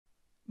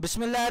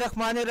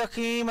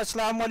बिस्मिल्लाहिर्रहमानिर्रहीम।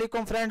 अस्सलाम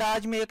वालेकुम फ्रेंड,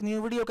 आज मैं एक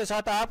न्यू वीडियो के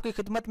साथ आपकी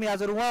खिदमत में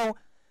हाजिर हुआ हूँ।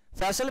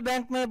 फैसल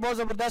बैंक में बहुत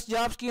ज़बरदस्त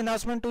जॉब्स की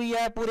अनाउंसमेंट हुई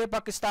है। पूरे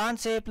पाकिस्तान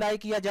से अप्लाई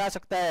किया जा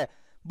सकता है।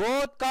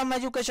 बहुत कम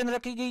एजुकेशन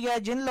रखी गई है।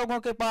 जिन लोगों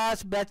के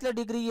पास बैचलर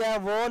डिग्री है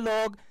वो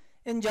लोग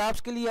इन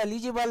जॉब्स के लिए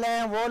एलिजिबल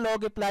हैं, वो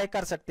लोग अप्लाई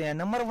कर सकते हैं।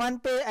 नंबर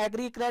 1 पे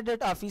एग्री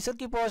क्रेडिट ऑफिसर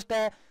की पोस्ट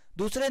है,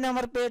 दूसरे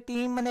नंबर पे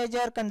team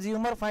manager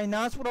consumer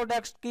finance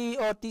products की,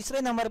 और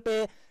तीसरे नंबर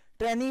पे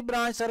trainee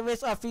branch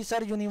service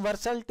officer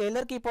universal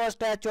teller की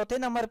पोस्ट है। चौथे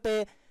नंबर पे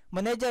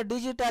मैनेजर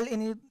डिजिटल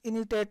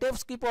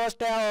इनिशिएटिव्स की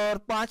पोस्ट है, और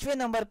पांचवें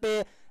नंबर पे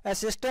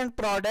असिस्टेंट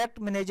प्रोडक्ट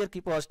मैनेजर की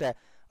पोस्ट है।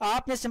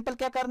 आपने सिंपल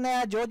क्या करना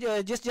है, जो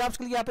जिस जॉब्स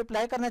के लिए आप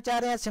अप्लाई करना चाह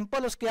रहे हैं,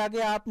 सिंपल उसके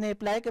आगे आपने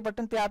अप्लाई के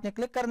बटन पे आपने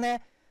क्लिक करना है,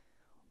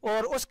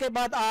 और उसके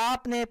बाद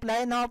आपने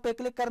अप्लाई नाउ पे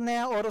क्लिक करना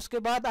है, और उसके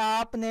बाद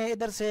आपने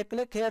इधर से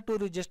क्लिक हेयर टू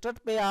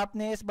रजिस्टर पे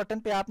आपने इस बटन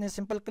पे आपने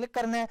सिंपल क्लिक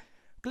करना है।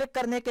 क्लिक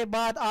करने के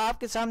बाद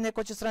आपके सामने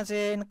कुछ इस तरह से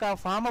इनका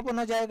फॉर्म ओपन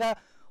हो जाएगा,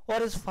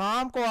 और इस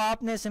फॉर्म को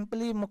आपने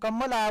सिंपली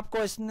मुकम्मल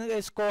आपको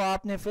इसको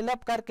आपने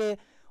फिलअप करके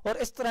और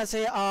इस तरह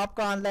से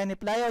आपका ऑनलाइन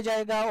अप्लाई हो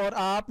जाएगा। और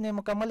आपने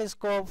मुकम्मल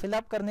इसको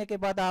फिलअप करने के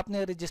बाद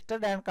आपने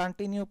रजिस्टर्ड एंड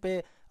कंटिन्यू पे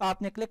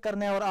आपने क्लिक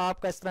करना है, और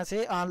आपका इस तरह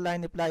से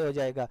ऑनलाइन अप्लाई हो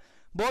जाएगा।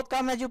 बहुत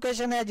कम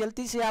एजुकेशन है,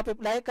 जल्दी से आप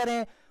अप्लाई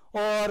करें,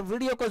 और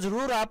वीडियो को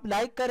ज़रूर आप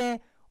लाइक करें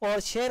और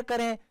शेयर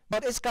करें,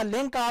 और इसका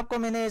लिंक आपको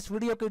मैंने इस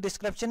वीडियो की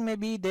डिस्क्रिप्शन में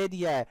भी दे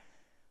दिया है।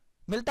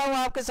 मिलता हूँ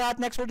आपके साथ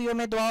नेक्स्ट वीडियो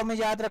में। दुआओं में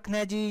याद रखना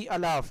है जी।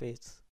 अल्लाह हाफिज़।